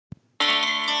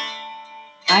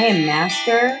I am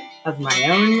master of my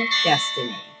own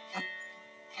destiny.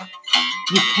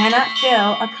 You cannot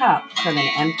fill a cup from an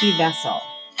empty vessel.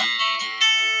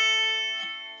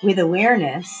 With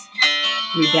awareness,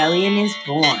 rebellion is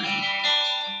born. I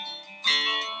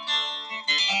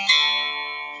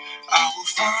will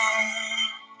find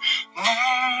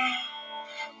my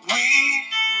way.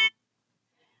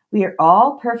 We are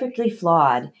all perfectly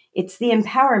flawed. It's the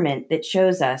empowerment that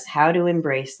shows us how to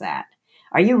embrace that.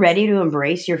 Are you ready to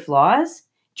embrace your flaws?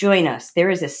 Join us. There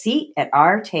is a seat at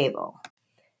our table.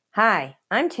 Hi,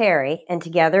 I'm Terry, and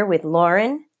together with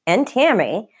Lauren and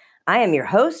Tammy, I am your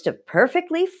host of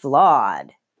Perfectly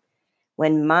Flawed.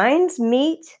 When minds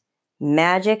meet,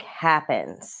 magic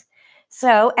happens.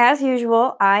 So, as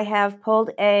usual, I have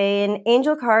pulled an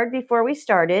angel card before we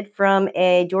started from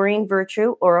a Doreen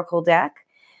Virtue Oracle deck.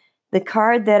 The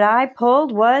card that I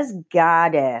pulled was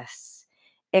Goddess.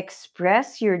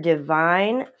 Express your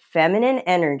divine feminine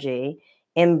energy,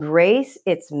 embrace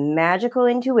its magical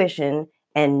intuition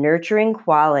and nurturing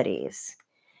qualities.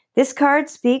 This card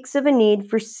speaks of a need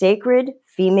for sacred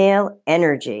female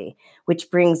energy, which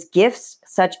brings gifts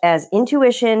such as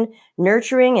intuition,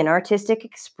 nurturing, and artistic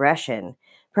expression.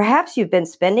 Perhaps you've been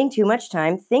spending too much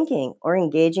time thinking or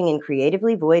engaging in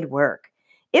creatively void work.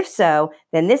 If so,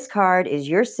 then this card is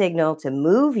your signal to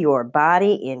move your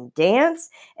body in dance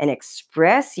and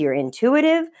express your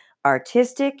intuitive,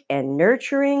 artistic, and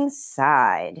nurturing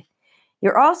side.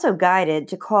 You're also guided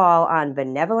to call on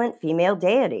benevolent female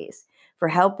deities for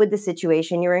help with the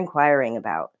situation you're inquiring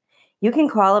about. You can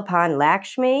call upon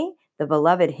Lakshmi, the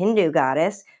beloved Hindu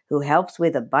goddess who helps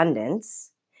with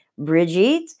abundance,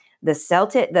 Brigitte, the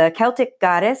Celtic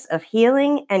goddess of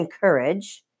healing and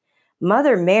courage,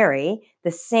 Mother Mary, the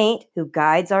saint who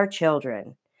guides our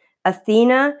children,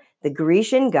 Athena, the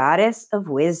Grecian goddess of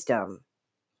wisdom,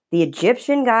 the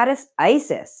Egyptian goddess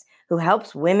Isis, who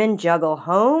helps women juggle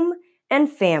home and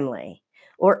family,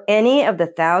 or any of the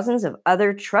thousands of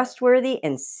other trustworthy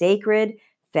and sacred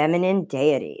feminine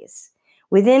deities.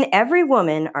 Within every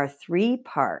woman are three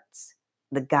parts: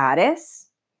 the goddess,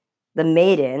 the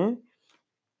maiden,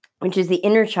 which is the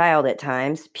inner child at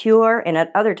times, pure, and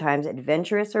at other times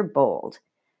adventurous or bold,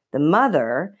 the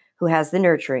mother, who has the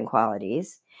nurturing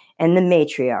qualities, and the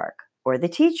matriarch, or the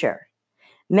teacher.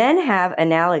 Men have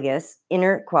analogous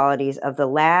inner qualities of the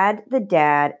lad, the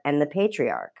dad, and the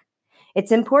patriarch.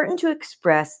 It's important to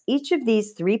express each of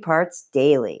these three parts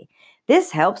daily.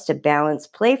 This helps to balance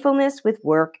playfulness with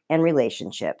work and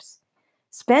relationships.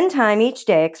 Spend time each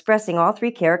day expressing all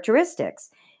three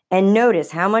characteristics and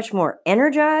notice how much more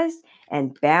energized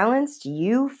and balanced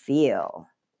you feel.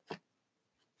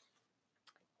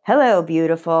 Hello,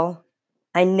 beautiful.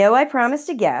 I know I promised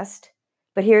a guest,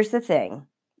 but here's the thing.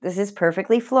 This is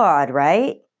Perfectly Flawed,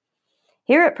 right?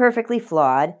 Here at Perfectly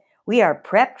Flawed, we are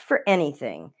prepped for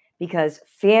anything because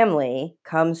family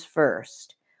comes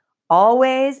first,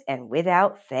 always and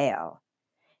without fail.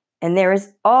 And there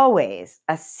is always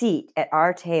a seat at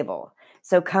our table.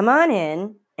 So come on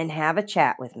in and have a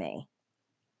chat with me.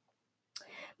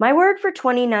 My word for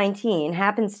 2019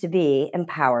 happens to be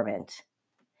empowerment.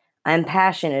 I'm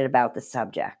passionate about the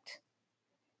subject.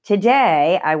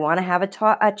 Today, I want to have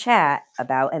a chat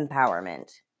about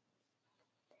empowerment.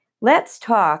 Let's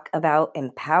talk about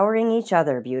empowering each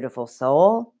other, beautiful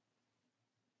soul.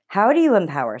 How do you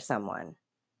empower someone?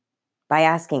 By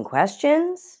asking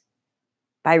questions?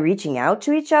 By reaching out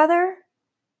to each other?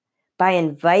 By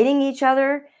inviting each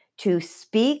other to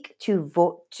speak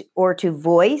or to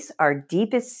voice our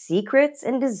deepest secrets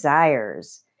and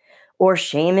desires, or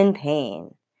shame and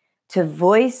pain, to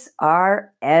voice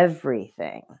our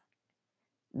everything.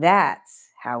 That's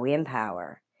how we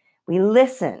empower. We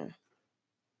listen.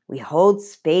 We hold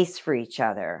space for each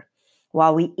other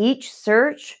while we each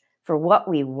search for what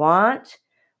we want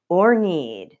or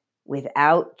need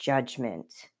without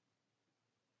judgment.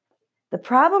 The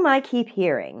problem I keep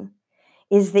hearing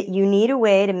is that you need a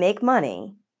way to make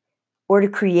money or to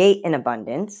create an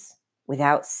abundance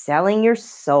without selling your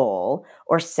soul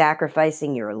or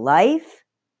sacrificing your life,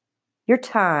 your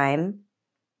time,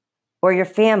 or your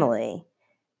family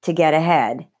to get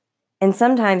ahead, and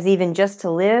sometimes even just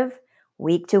to live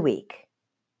week to week.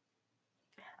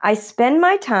 I spend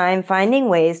my time finding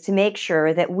ways to make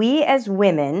sure that we as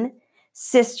women,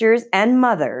 sisters, and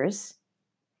mothers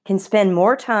can spend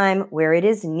more time where it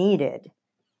is needed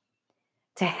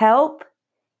to help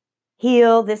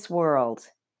heal this world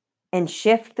and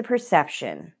shift the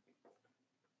perception.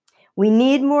 We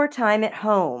need more time at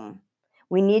home.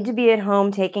 We need to be at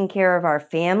home taking care of our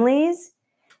families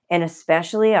and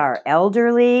especially our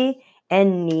elderly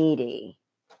and needy.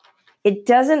 It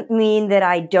doesn't mean that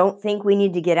I don't think we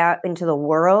need to get out into the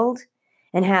world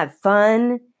and have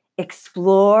fun,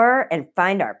 explore, and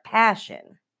find our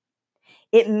passion.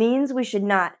 It means we should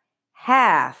not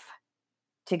have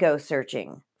to go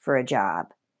searching for a job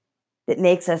that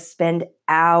makes us spend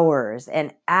hours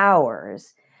and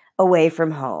hours away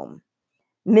from home,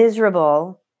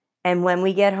 miserable, and when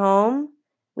we get home,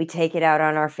 we take it out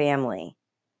on our family.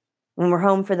 When we're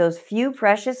home for those few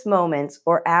precious moments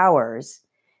or hours,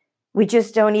 we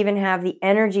just don't even have the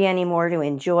energy anymore to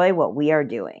enjoy what we are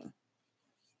doing.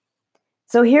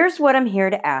 So here's what I'm here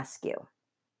to ask you.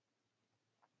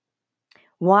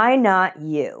 Why not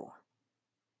you?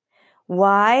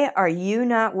 Why are you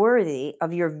not worthy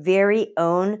of your very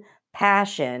own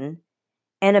passion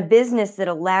and a business that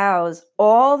allows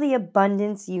all the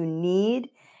abundance you need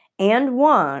and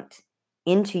want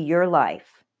into your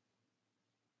life?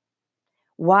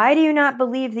 Why do you not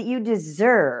believe that you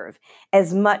deserve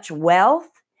as much wealth,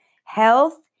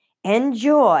 health, and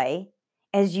joy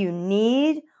as you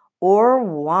need or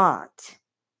want?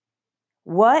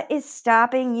 What is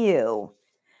stopping you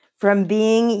from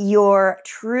being your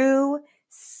true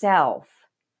self,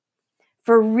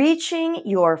 for reaching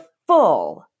your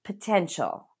full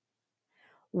potential?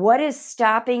 What is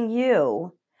stopping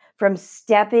you from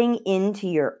stepping into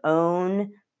your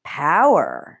own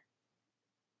power?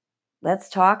 Let's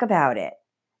talk about it.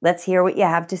 Let's hear what you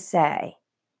have to say.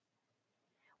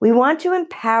 We want to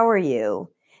empower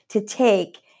you to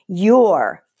take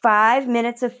your 5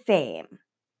 minutes of fame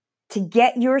to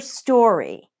get your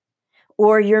story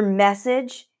or your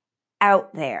message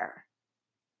out there.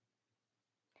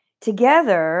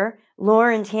 Together,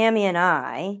 Lauren, Tammy, and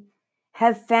I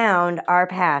have found our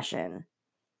passion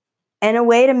and a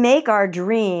way to make our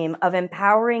dream of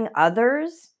empowering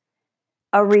others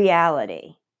a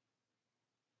reality.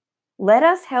 Let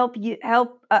us help you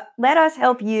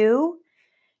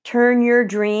turn your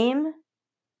dream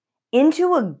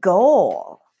into a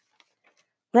goal.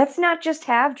 Let's not just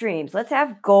have dreams, let's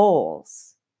have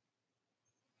goals.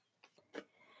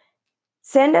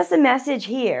 Send us a message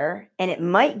here and it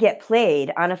might get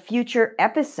played on a future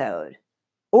episode.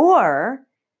 Or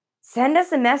send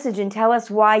us a message and tell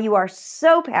us why you are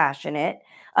so passionate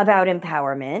about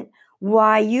empowerment,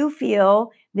 why you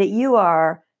feel that you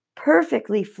are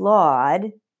perfectly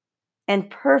flawed and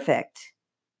perfect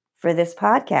for this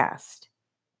podcast.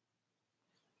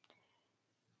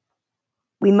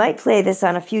 We might play this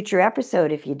on a future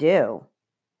episode if you do.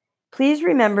 Please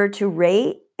remember to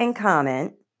rate and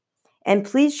comment, and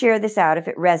please share this out if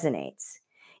it resonates.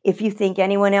 If you think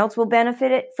anyone else will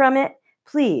benefit from it,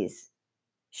 please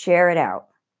share it out.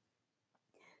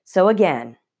 So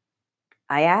again,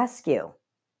 I ask you,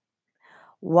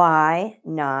 why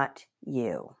not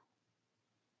you?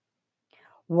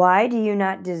 Why do you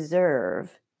not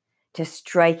deserve to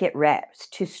strike it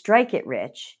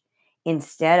rich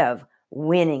instead of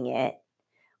winning it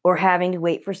or having to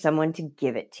wait for someone to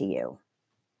give it to you?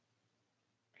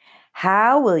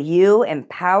 How will you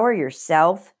empower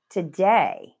yourself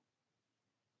today?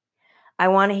 I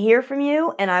want to hear from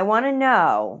you, and I want to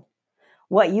know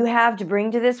what you have to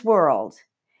bring to this world,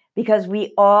 because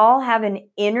we all have an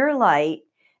inner light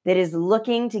that is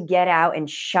looking to get out and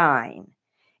shine.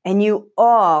 And you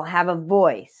all have a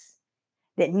voice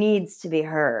that needs to be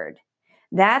heard.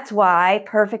 That's why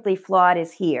Perfectly Flawed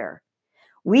is here.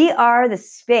 We are the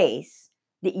space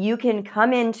that you can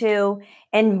come into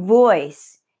and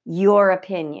voice your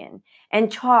opinion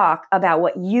and talk about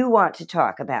what you want to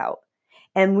talk about.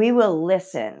 And we will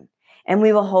listen, and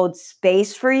we will hold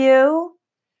space for you,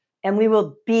 and we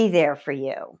will be there for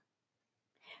you.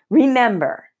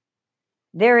 Remember,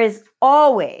 there is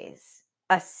always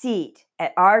a seat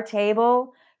at our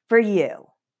table for you.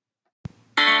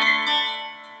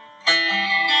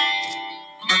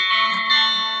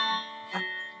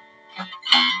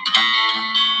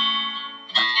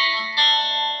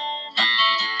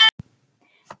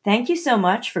 Thank you so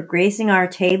much for gracing our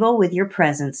table with your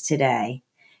presence today.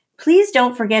 Please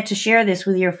don't forget to share this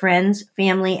with your friends,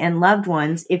 family, and loved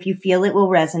ones if you feel it will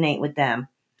resonate with them.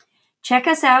 Check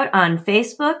us out on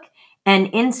Facebook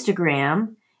and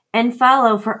Instagram and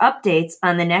follow for updates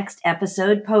on the next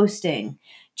episode posting.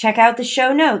 Check out the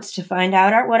show notes to find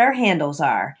out what our handles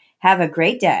are. Have a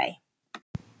great day.